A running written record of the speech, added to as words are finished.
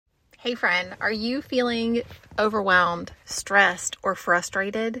Hey friend, are you feeling overwhelmed, stressed, or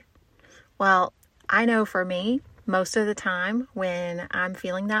frustrated? Well, I know for me, most of the time when I'm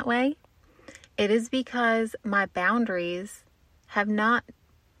feeling that way, it is because my boundaries have not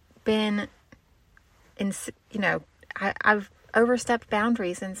been I've overstepped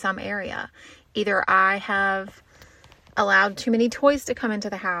boundaries in some area. Either I have allowed too many toys to come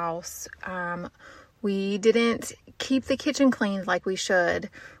into the house. We didn't keep the kitchen cleaned like we should.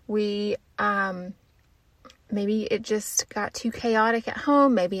 Maybe it just got too chaotic at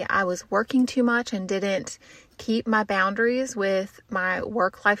home. Maybe I was working too much and didn't keep my boundaries with my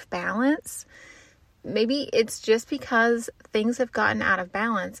work-life balance. Maybe it's just because things have gotten out of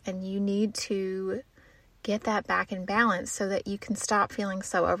balance and you need to get that back in balance so that you can stop feeling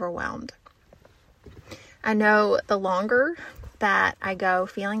so overwhelmed. I know the longer that I go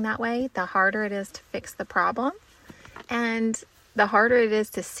feeling that way, the harder it is to fix the problem. And the harder it is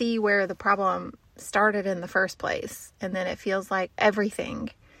to see where the problem started in the first place. And then it feels like everything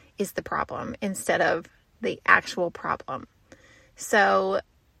is the problem instead of the actual problem. So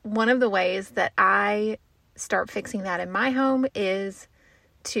one of the ways that I start fixing that in my home is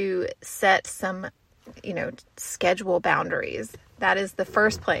to set some, schedule boundaries. That is the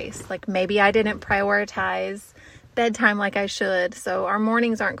first place. Like maybe I didn't prioritize bedtime like I should. So our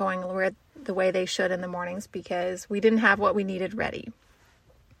mornings aren't going the way they should in the mornings because we didn't have what we needed ready.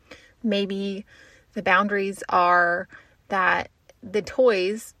 Maybe the boundaries are that the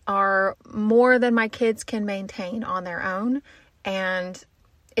toys are more than my kids can maintain on their own. And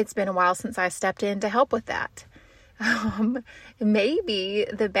it's been a while since I stepped in to help with that. Maybe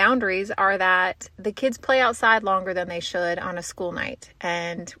the boundaries are that the kids play outside longer than they should on a school night.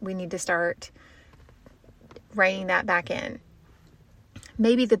 And we need to start reining that back in.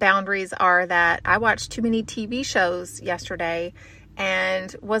 Maybe the boundaries are that I watched too many TV shows yesterday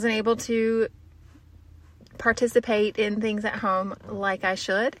and wasn't able to participate in things at home like I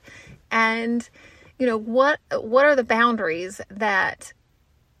should. And, what are the boundaries that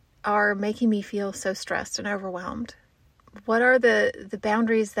are making me feel so stressed and overwhelmed? What are the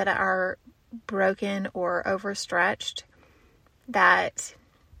boundaries that are broken or overstretched that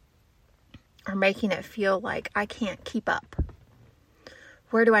are making it feel like I can't keep up?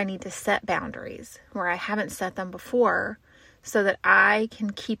 Where do I need to set boundaries where I haven't set them before so that I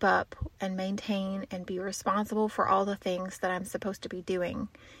can keep up and maintain and be responsible for all the things that I'm supposed to be doing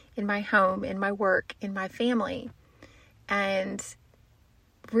in my home, in my work, in my family, and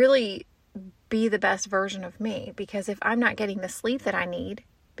really be the best version of me? Because if I'm not getting the sleep that I need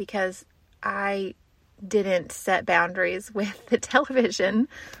because I didn't set boundaries with the television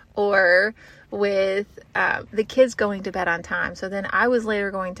or with the kids going to bed on time, so then I was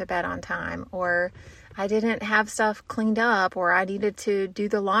later going to bed on time, or I didn't have stuff cleaned up, or I needed to do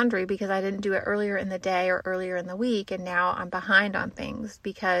the laundry because I didn't do it earlier in the day or earlier in the week, and now I'm behind on things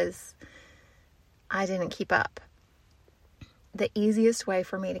because I didn't keep up. The easiest way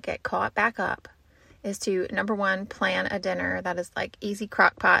for me to get caught back up is to, number one, plan a dinner that is like easy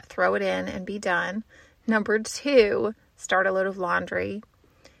crock pot, throw it in and be done. Number two, start a load of laundry.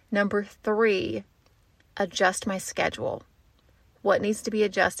 Number three, adjust my schedule. What needs to be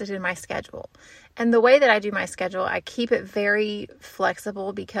adjusted in my schedule? And the way that I do my schedule, I keep it very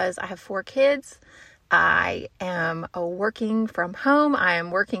flexible because I have 4 kids. I am working from home. I am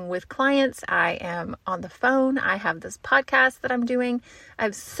working with clients. I am on the phone. I have this podcast that I'm doing. I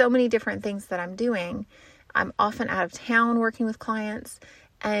have so many different things that I'm doing. I'm often out of town working with clients,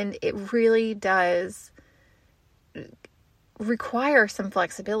 and it really does require some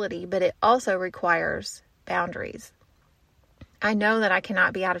flexibility, but it also requires boundaries. I know that I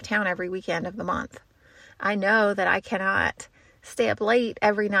cannot be out of town every weekend of the month. I know that I cannot stay up late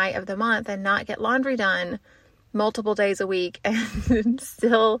every night of the month and not get laundry done multiple days a week and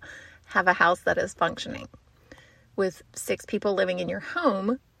still have a house that is functioning. With 6 people living in your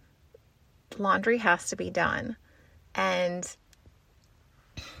home, laundry has to be done. And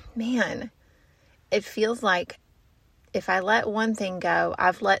man, it feels like if I let one thing go,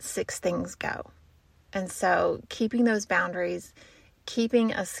 I've let 6 things go. And so keeping those boundaries,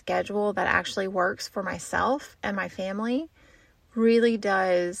 keeping a schedule that actually works for myself and my family really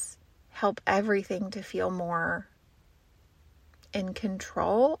does help everything to feel more in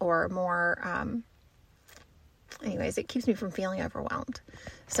control or more, it keeps me from feeling overwhelmed.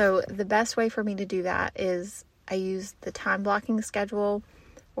 So the best way for me to do that is I use the time blocking schedule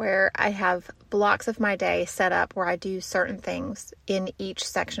where I have blocks of my day set up where I do certain things in each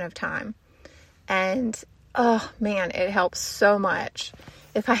section of time. And oh man, it helps so much.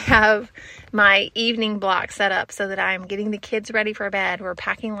 if I have my evening block set up so that I'm getting the kids ready for bed, we're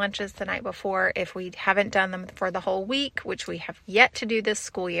packing lunches the night before, if we haven't done them for the whole week, which we have yet to do this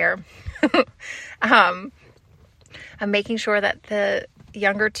school year, I'm making sure that the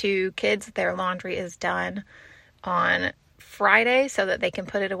younger two kids, their laundry is done on Friday so that they can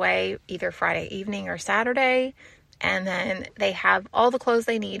put it away either Friday evening or Saturday. And then they have all the clothes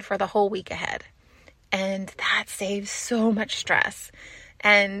they need for the whole week ahead. And that saves so much stress.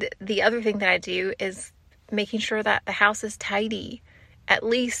 And the other thing that I do is making sure that the house is tidy, at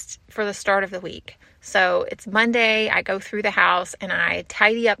least for the start of the week. So it's Monday, I go through the house and I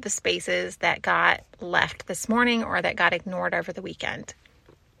tidy up the spaces that got left this morning or that got ignored over the weekend.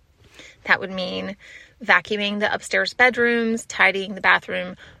 That would mean vacuuming the upstairs bedrooms, tidying the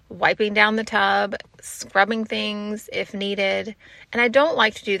bathroom, wiping down the tub, scrubbing things if needed. And I don't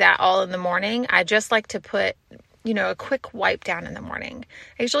like to do that all in the morning. I just like to put, a quick wipe down in the morning.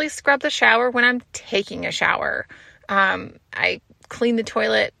 I usually scrub the shower when I'm taking a shower. I clean the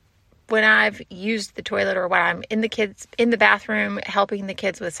toilet when I've used the toilet or when I'm in the bathroom helping the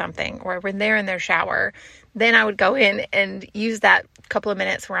kids with something, or when they're in their shower. Then I would go in and use that couple of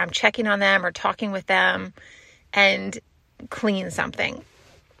minutes where I'm checking on them or talking with them and clean something.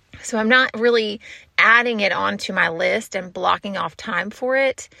 So I'm not really adding it onto my list and blocking off time for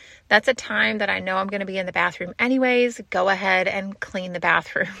it. That's a time that I know I'm going to be in the bathroom anyways. Go ahead and clean the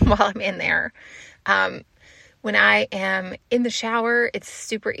bathroom while I'm in there. When I am in the shower, it's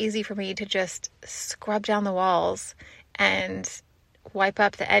super easy for me to just scrub down the walls and wipe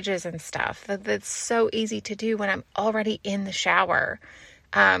up the edges and stuff. That's so easy to do when I'm already in the shower.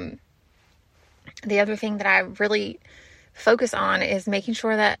 The other thing that I really focus on is making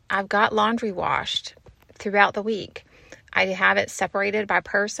sure that I've got laundry washed throughout the week. I have it separated by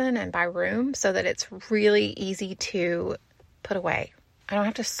person and by room so that it's really easy to put away. I don't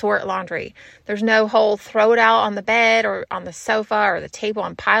have to sort laundry. There's no whole throw it out on the bed or on the sofa or the table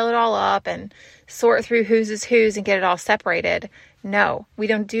and pile it all up and sort through whose is whose and get it all separated. No, we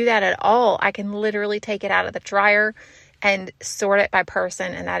don't do that at all. I can literally take it out of the dryer and sort it by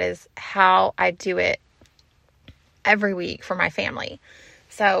person, and that is how I do it every week for my family.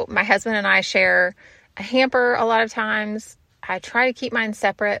 So my husband and I share a hamper a lot of times. I try to keep mine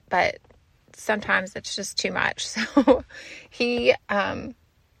separate, but sometimes it's just too much. So he,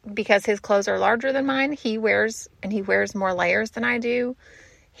 because his clothes are larger than mine, he wears more layers than I do.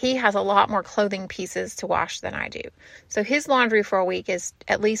 He has a lot more clothing pieces to wash than I do. So his laundry for a week is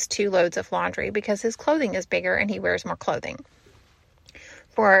at least 2 loads of laundry because his clothing is bigger and he wears more clothing.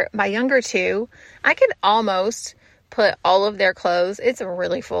 For my younger two, I could almost put all of their clothes. It's a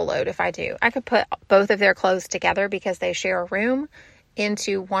really full load if I do. I could put both of their clothes together because they share a room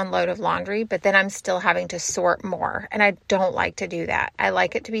into 1 load of laundry, but then I'm still having to sort more. And I don't like to do that. I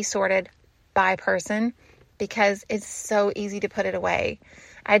like it to be sorted by person because it's so easy to put it away.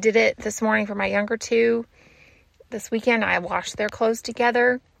 I did it this morning for my younger two. This weekend, I washed their clothes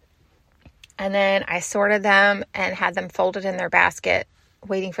together and then I sorted them and had them folded in their basket,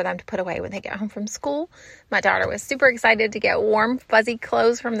 waiting for them to put away when they get home from school. My daughter was super excited to get warm, fuzzy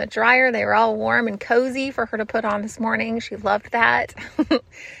clothes from the dryer. They were all warm and cozy for her to put on this morning. She loved that.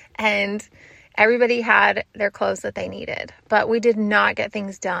 And everybody had their clothes that they needed. But we did not get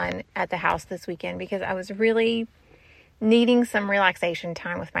things done at the house this weekend because I was really needing some relaxation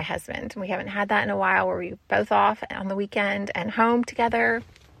time with my husband. We haven't had that in a while where we were both off on the weekend and home together.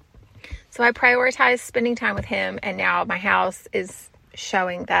 So I prioritized spending time with him, and now my house is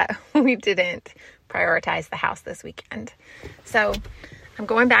showing that we didn't prioritize the house this weekend. So I'm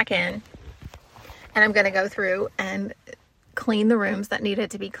going back in and I'm going to go through and clean the rooms that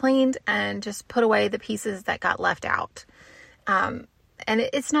needed to be cleaned and just put away the pieces that got left out. And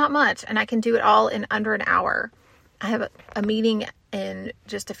it's not much, and I can do it all in under an hour. I have a meeting in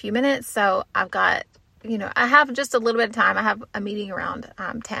just a few minutes, so I've got, I have just a little bit of time. I have a meeting around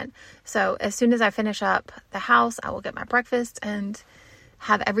 10. So as soon as I finish up the house, I will get my breakfast and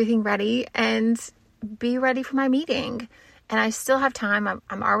have everything ready and be ready for my meeting. And I still have time.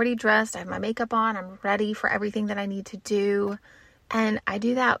 I'm already dressed. I have my makeup on. I'm ready for everything that I need to do. And I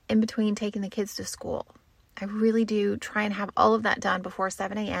do that in between taking the kids to school. I really do try and have all of that done before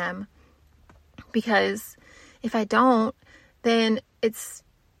 7 a.m. because if I don't, then it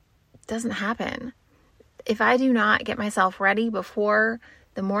doesn't happen. If I do not get myself ready before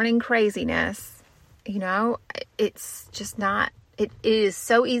the morning craziness, it's just not. It is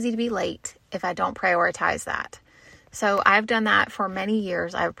so easy to be late if I don't prioritize that. So I've done that for many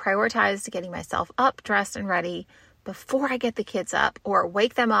years. I've prioritized getting myself up, dressed, and ready before I get the kids up or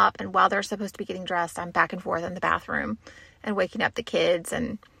wake them up. And while they're supposed to be getting dressed, I'm back and forth in the bathroom. and waking up the kids.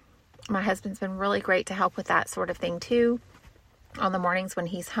 And my husband's been really great to help with that sort of thing too on the mornings when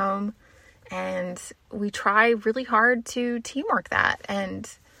he's home. And we try really hard to teamwork that. And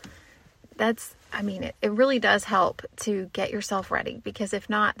it really does help to get yourself ready, because if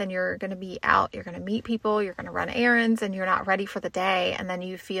not, then you're going to be out, you're going to meet people, you're going to run errands, and you're not ready for the day. And then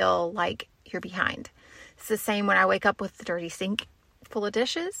you feel like you're behind. It's the same when I wake up with the dirty sink full of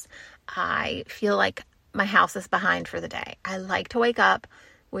dishes. I feel like my house is behind for the day. I like to wake up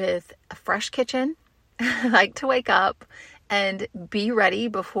with a fresh kitchen. I like to wake up and be ready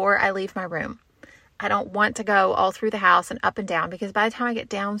before I leave my room. I don't want to go all through the house and up and down, because by the time I get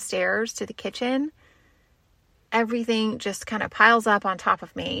downstairs to the kitchen, everything just kind of piles up on top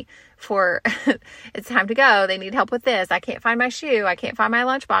of me for it's time to go. They need help with this. I can't find my shoe. I can't find my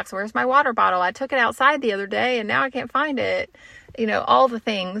lunchbox. Where's my water bottle? I took it outside the other day and now I can't find it. All the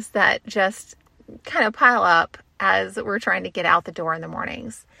things that just kind of pile up as we're trying to get out the door in the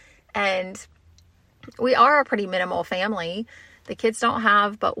mornings. And we are a pretty minimal family. The kids don't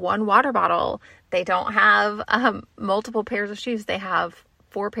have but one water bottle. They don't have multiple pairs of shoes. They have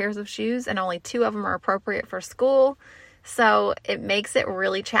 4 pairs of shoes, and only 2 of them are appropriate for school. So it makes it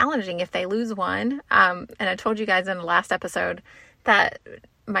really challenging if they lose one. And I told you guys in the last episode that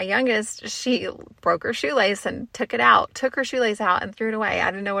my youngest, she broke her shoelace and took her shoelace out and threw it away.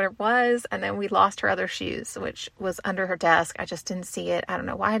 I didn't know what it was. And then we lost her other shoes, which was under her desk. I just didn't see it. I don't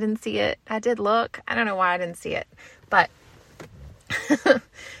know why I didn't see it. I did look. I don't know why I didn't see it, but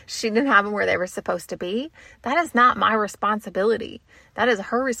she didn't have them where they were supposed to be. That is not my responsibility. That is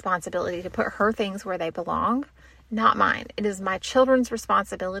her responsibility to put her things where they belong, not mine. It is my children's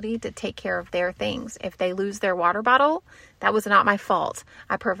responsibility to take care of their things. If they lose their water bottle, that was not my fault.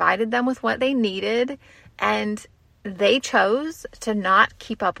 I provided them with what they needed, and they chose to not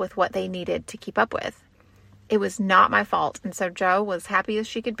keep up with what they needed to keep up with. It was not my fault. And so Jo was happy as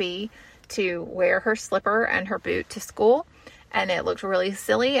she could be to wear her slipper and her boot to school. And it looked really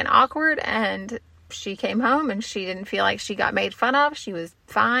silly and awkward. And she came home and she didn't feel like she got made fun of. She was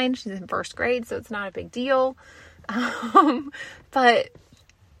fine. She's in first grade, so it's not a big deal. But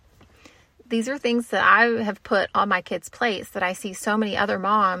these are things that I have put on my kids' plates that I see so many other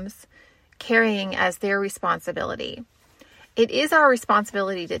moms carrying as their responsibility. It is our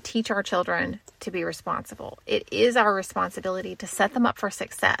responsibility to teach our children to be responsible. It is our responsibility to set them up for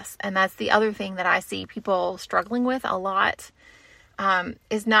success. And that's the other thing that I see people struggling with a lot,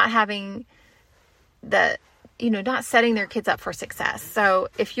 is not having not setting their kids up for success. So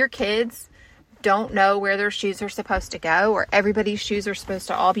if your kids don't know where their shoes are supposed to go, or everybody's shoes are supposed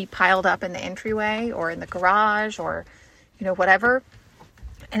to all be piled up in the entryway or in the garage or, whatever,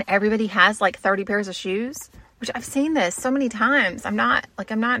 and everybody has like 30 pairs of shoes, which I've seen this so many times. I'm not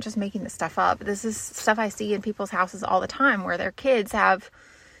just making this stuff up. This is stuff I see in people's houses all the time, where their kids have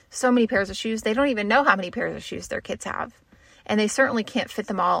so many pairs of shoes. They don't even know how many pairs of shoes their kids have. And they certainly can't fit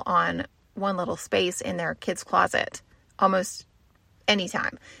them all on one little space in their kids' closet almost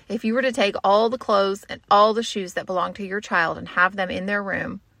anytime. If you were to take all the clothes and all the shoes that belong to your child and have them in their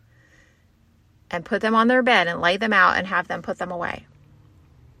room and put them on their bed and lay them out and have them put them away,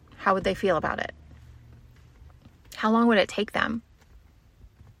 how would they feel about it? How long would it take them?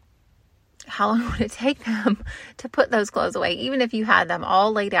 How long would it take them to put those clothes away? Even if you had them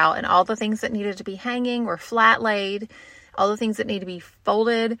all laid out and all the things that needed to be hanging were flat laid, all the things that need to be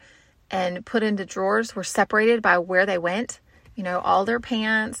folded and put into drawers were separated by where they went. All their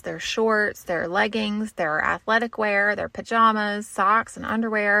pants, their shorts, their leggings, their athletic wear, their pajamas, socks and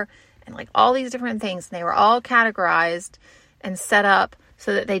underwear, and like all these different things. And they were all categorized and set up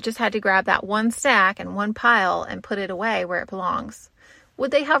so that they just had to grab that one stack and one pile and put it away where it belongs.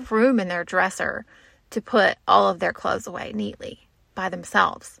 Would they have room in their dresser to put all of their clothes away neatly by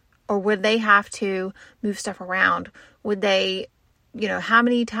themselves? Or would they have to move stuff around? Would they, how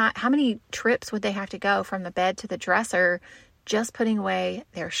many trips would they have to go from the bed to the dresser just putting away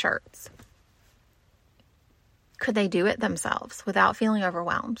their shirts? Could they do it themselves without feeling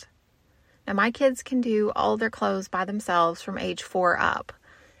overwhelmed? Now, my kids can do all their clothes by themselves from age 4 up.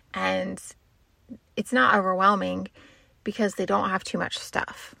 And it's not overwhelming because they don't have too much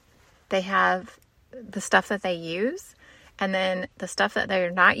stuff. They have the stuff that they use, and then the stuff that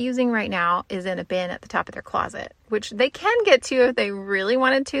they're not using right now is in a bin at the top of their closet, which they can get to if they really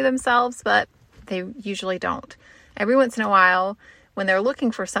wanted to themselves, but they usually don't. Every once in a while, when they're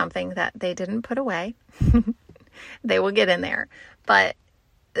looking for something that they didn't put away, they will get in there. But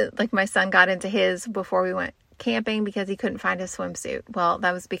like my son got into his before we went camping because he couldn't find his swimsuit. Well,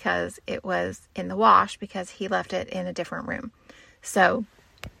 that was because it was in the wash because he left it in a different room. So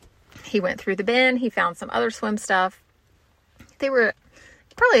he went through the bin, he found some other swim stuff, they were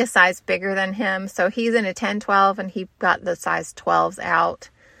probably a size bigger than him. So he's in a 10-12 and he got the size 12s out.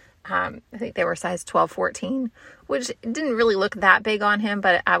 I think they were size 12, 14, which didn't really look that big on him,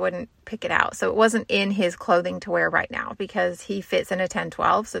 but I wouldn't pick it out. So it wasn't in his clothing to wear right now because he fits in a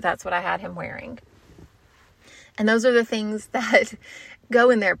 10-12. So that's what I had him wearing. And those are the things that go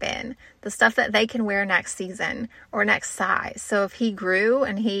in their bin, the stuff that they can wear next season or next size. So if he grew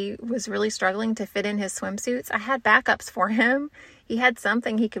and he was really struggling to fit in his swimsuits, I had backups for him. He had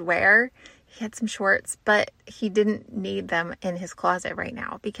something he could wear. He had some shorts, but he didn't need them in his closet right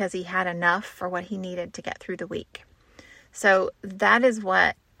now because he had enough for what he needed to get through the week. So that is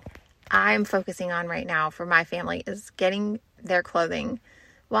what I'm focusing on right now for my family, is getting their clothing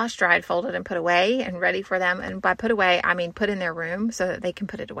washed, dried, folded, and put away and ready for them. And by put away, I mean put in their room so that they can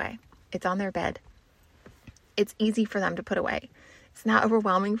put it away. It's on their bed. It's easy for them to put away. It's not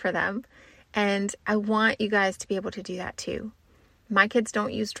overwhelming for them. And I want you guys to be able to do that too. My kids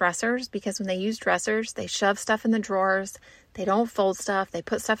don't use dressers because when they use dressers, they shove stuff in the drawers. They don't fold stuff. They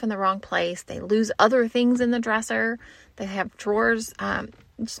put stuff in the wrong place. They lose other things in the dresser. They have drawers.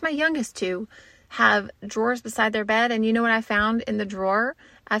 Just my youngest two have drawers beside their bed. And you know what I found in the drawer?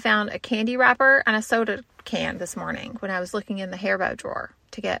 I found a candy wrapper and a soda can this morning when I was looking in the hair bow drawer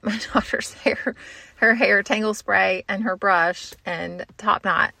to get my daughter's her hair tangle spray and her brush and top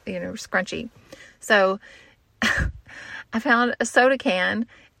knot, scrunchie. So I found a soda can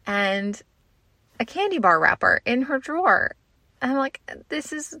and a candy bar wrapper in her drawer. I'm like,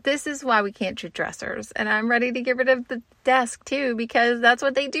 this is why we can't do dressers. And I'm ready to get rid of the desk too, because that's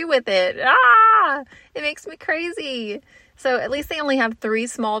what they do with it. It makes me crazy. So at least they only have 3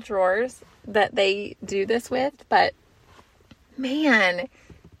 small drawers that they do this with. But man,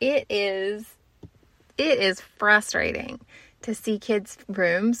 it is frustrating to see kids'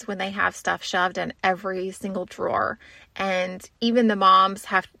 rooms when they have stuff shoved in every single drawer. And even the moms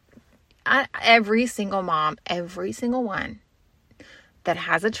every single mom, every single one that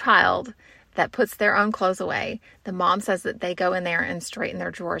has a child that puts their own clothes away, the mom says that they go in there and straighten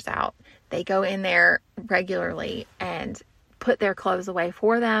their drawers out. They go in there regularly and put their clothes away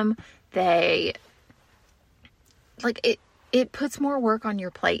for them. It puts more work on your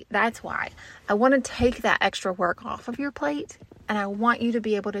plate. That's why I want to take that extra work off of your plate. And I want you to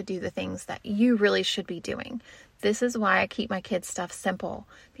be able to do the things that you really should be doing. This is why I keep my kids' stuff simple,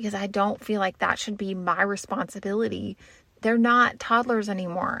 because I don't feel like that should be my responsibility. They're not toddlers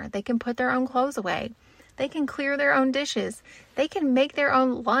anymore. They can put their own clothes away. They can clear their own dishes. They can make their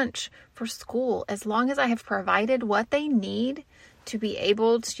own lunch for school as long as I have provided what they need to be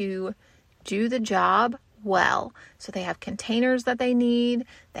able to do the job well. So they have containers that they need.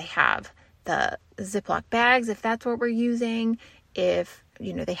 They have the Ziploc bags if that's what we're using. If,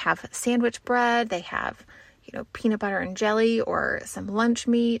 they have sandwich bread, they have, peanut butter and jelly or some lunch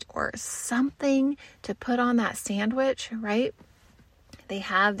meat or something to put on that sandwich, right? They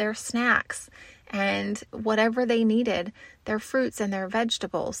have their snacks and whatever they needed, their fruits and their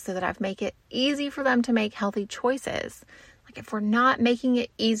vegetables, so that I've made it easy for them to make healthy choices. Like if we're not making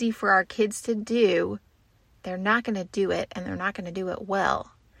it easy for our kids to do, they're not going to do it, and they're not going to do it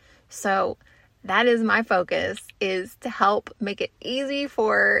well. So that is my focus, is to help make it easy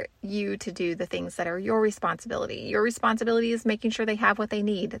for you to do the things that are your responsibility. Your responsibility is making sure they have what they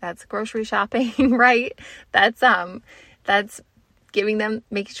need. That's grocery shopping, right? That's giving them,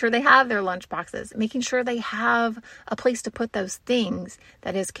 making sure they have their lunch boxes, making sure they have a place to put those things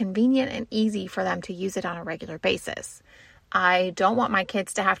that is convenient and easy for them to use it on a regular basis. I don't want my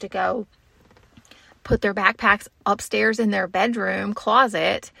kids to have to go put their backpacks upstairs in their bedroom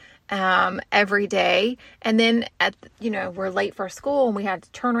closet every day. And then we're late for school and we had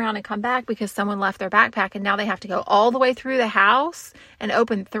to turn around and come back because someone left their backpack, and now they have to go all the way through the house and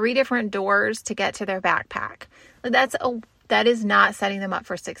open 3 different doors to get to their backpack. That is not setting them up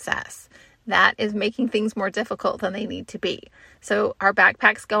for success. That is making things more difficult than they need to be. So our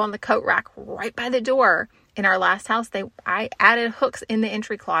backpacks go on the coat rack right by the door. In our last house, I added hooks in the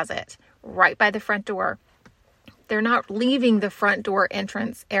entry closet right by the front door. They're not leaving the front door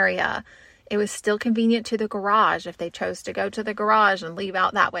entrance area. It was still convenient to the garage if they chose to go to the garage and leave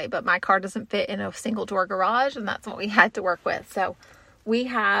out that way. But my car doesn't fit in a single door garage, and that's what we had to work with. So we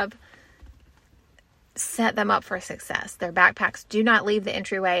have set them up for success. Their backpacks do not leave the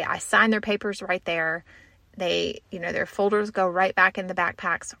entryway. I sign their papers right there. They, their folders go right back in the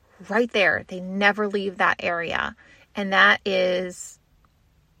backpacks right there. They never leave that area. And that is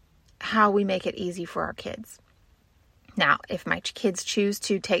how we make it easy for our kids. Now, if my kids choose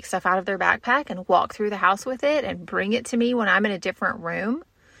to take stuff out of their backpack and walk through the house with it and bring it to me when I'm in a different room,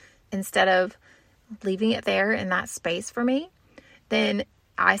 instead of leaving it there in that space for me, then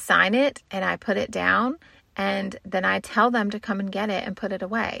I sign it and I put it down, and then I tell them to come and get it and put it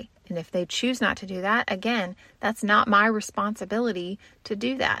away. And if they choose not to do that, again, that's not my responsibility to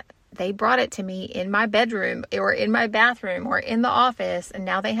do that. They brought it to me in my bedroom or in my bathroom or in the office, and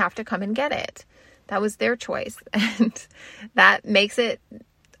now they have to come and get it. That was their choice. And that makes it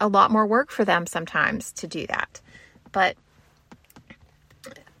a lot more work for them sometimes to do that. But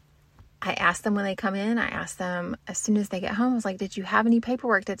I ask them when they come in, I ask them as soon as they get home, I was like, did you have any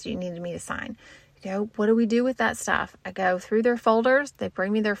paperwork that you needed me to sign? What do we do with that stuff? I go through their folders. They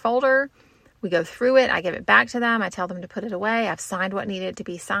bring me their folder. We go through it. I give it back to them. I tell them to put it away. I've signed what needed to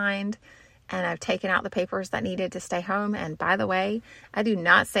be signed, and I've taken out the papers that needed to stay home. And by the way, I do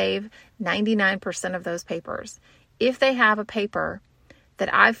not save 99% of those papers. If they have a paper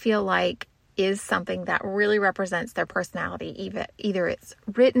that I feel like is something that really represents their personality, either it's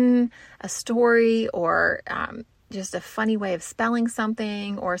written, a story, or just a funny way of spelling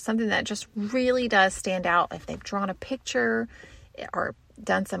something, or something that just really does stand out, if they've drawn a picture or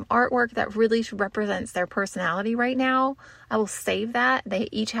done some artwork that really represents their personality right now, I will save that. They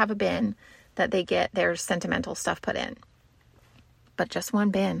each have a bin that they get their sentimental stuff put in, but just one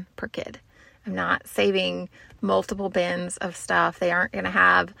bin per kid. I'm not saving multiple bins of stuff. They aren't going to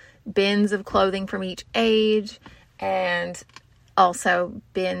have bins of clothing from each age, and also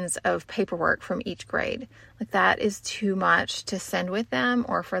bins of paperwork from each grade. Like, that is too much to send with them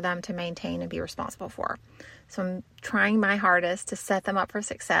or for them to maintain and be responsible for. So I'm trying my hardest to set them up for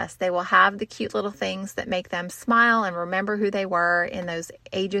success. They will have the cute little things that make them smile and remember who they were in those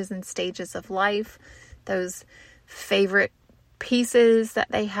ages and stages of life, those favorite pieces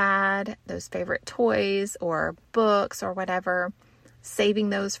that they had, those favorite toys or books or whatever, saving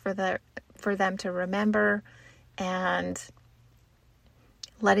those for them to remember, and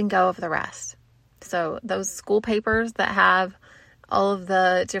letting go of the rest. So those school papers that have all of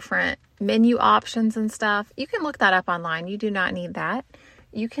the different menu options and stuff, you can look that up online. You do not need that.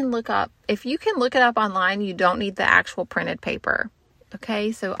 If you can look it up online, you don't need the actual printed paper.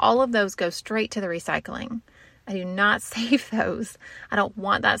 Okay, so all of those go straight to the recycling. I do not save those. I don't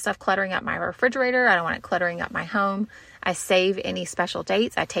want that stuff cluttering up my refrigerator. I don't want it cluttering up my home. I save any special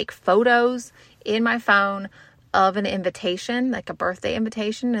dates. I take photos in my phone of an invitation, like a birthday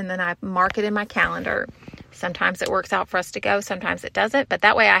invitation, and then I mark it in my calendar. Sometimes it works out for us to go, sometimes it doesn't, but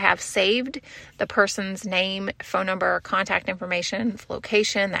that way I have saved the person's name, phone number, contact information,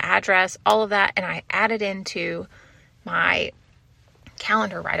 location, the address, all of that, and I add it into my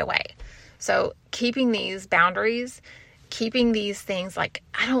calendar right away. So keeping these boundaries, keeping these things, like,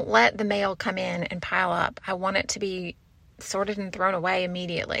 I don't let the mail come in and pile up. I want it to be sorted and thrown away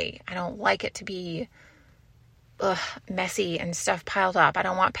immediately. I don't like it to be messy and stuff piled up. I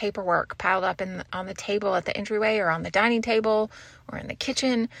don't want paperwork piled up on the table at the entryway or on the dining table or in the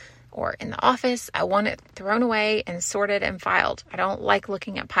kitchen or in the office. I want it thrown away and sorted and filed. I don't like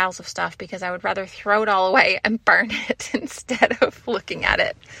looking at piles of stuff because I would rather throw it all away and burn it instead of looking at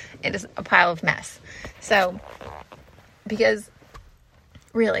it. It is a pile of mess. So, because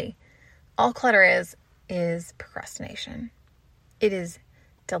really, all clutter is procrastination. It is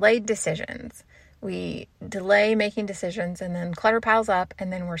delayed decisions. We delay making decisions, and then clutter piles up,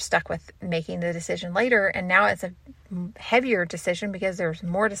 and then we're stuck with making the decision later. And now it's a heavier decision because there's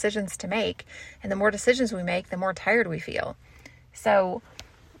more decisions to make. And the more decisions we make, the more tired we feel. So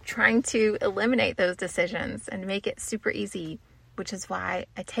trying to eliminate those decisions and make it super easy, which is why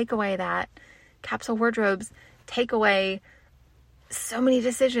I take away that capsule wardrobes, take away so many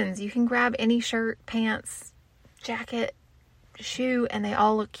decisions. You can grab any shirt, pants, jacket, shoe, and they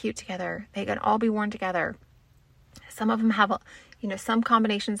all look cute together. They can all be worn together. Some of them have, some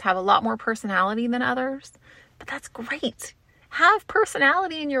combinations have a lot more personality than others, but that's great. Have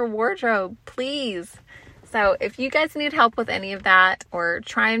personality in your wardrobe, please. So if you guys need help with any of that, or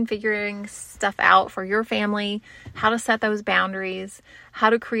trying figuring stuff out for your family, how to set those boundaries, how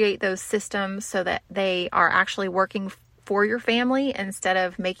to create those systems so that they are actually working for your family instead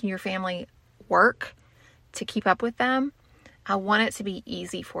of making your family work to keep up with them, I want it to be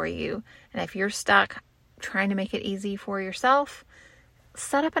easy for you. And if you're stuck trying to make it easy for yourself,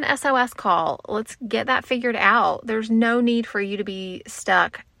 set up an SOS call. Let's get that figured out. There's no need for you to be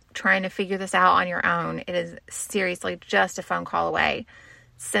stuck trying to figure this out on your own. It is seriously just a phone call away.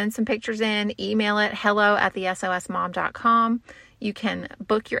 Send some pictures in, email it, hello@thesosmom.com. You can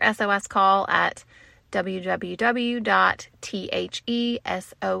book your SOS call at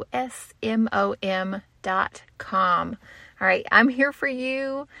www.thesosmom.com. All right, I'm here for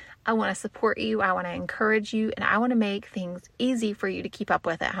you. I want to support you. I want to encourage you, and I want to make things easy for you to keep up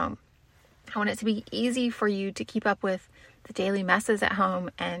with at home. I want it to be easy for you to keep up with the daily messes at home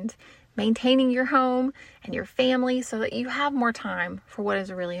and maintaining your home and your family so that you have more time for what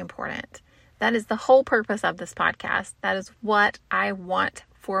is really important. That is the whole purpose of this podcast. That is what I want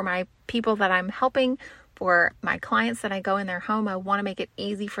for my people that I'm helping, for my clients that I go in their home. I want to make it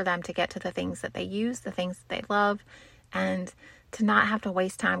easy for them to get to the things that they use, the things that they love, and to not have to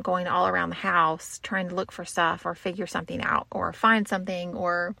waste time going all around the house trying to look for stuff or figure something out or find something,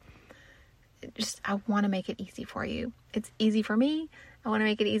 or just, I want to make it easy for you. It's easy for me. I want to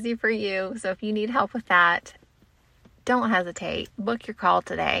make it easy for you. So if you need help with that, don't hesitate. Book your call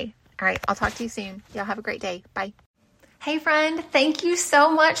today. All right, I'll talk to you soon. Y'all have a great day. Bye. Hey friend, thank you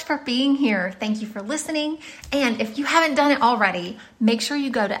so much for being here. Thank you for listening. And if you haven't done it already, make sure you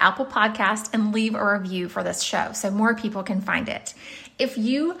go to Apple Podcasts and leave a review for this show so more people can find it. If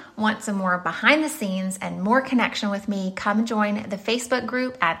you want some more behind the scenes and more connection with me, come join the Facebook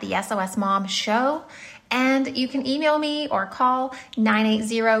group at the SOS Mom Show. And you can email me or call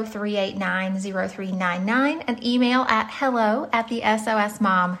 980-389-0399 and email at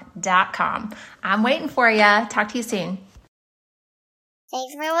hello@thesosmom.com. I'm waiting for you. Talk to you soon.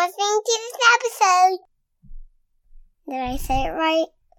 Thanks for listening to this episode. Did I say it right?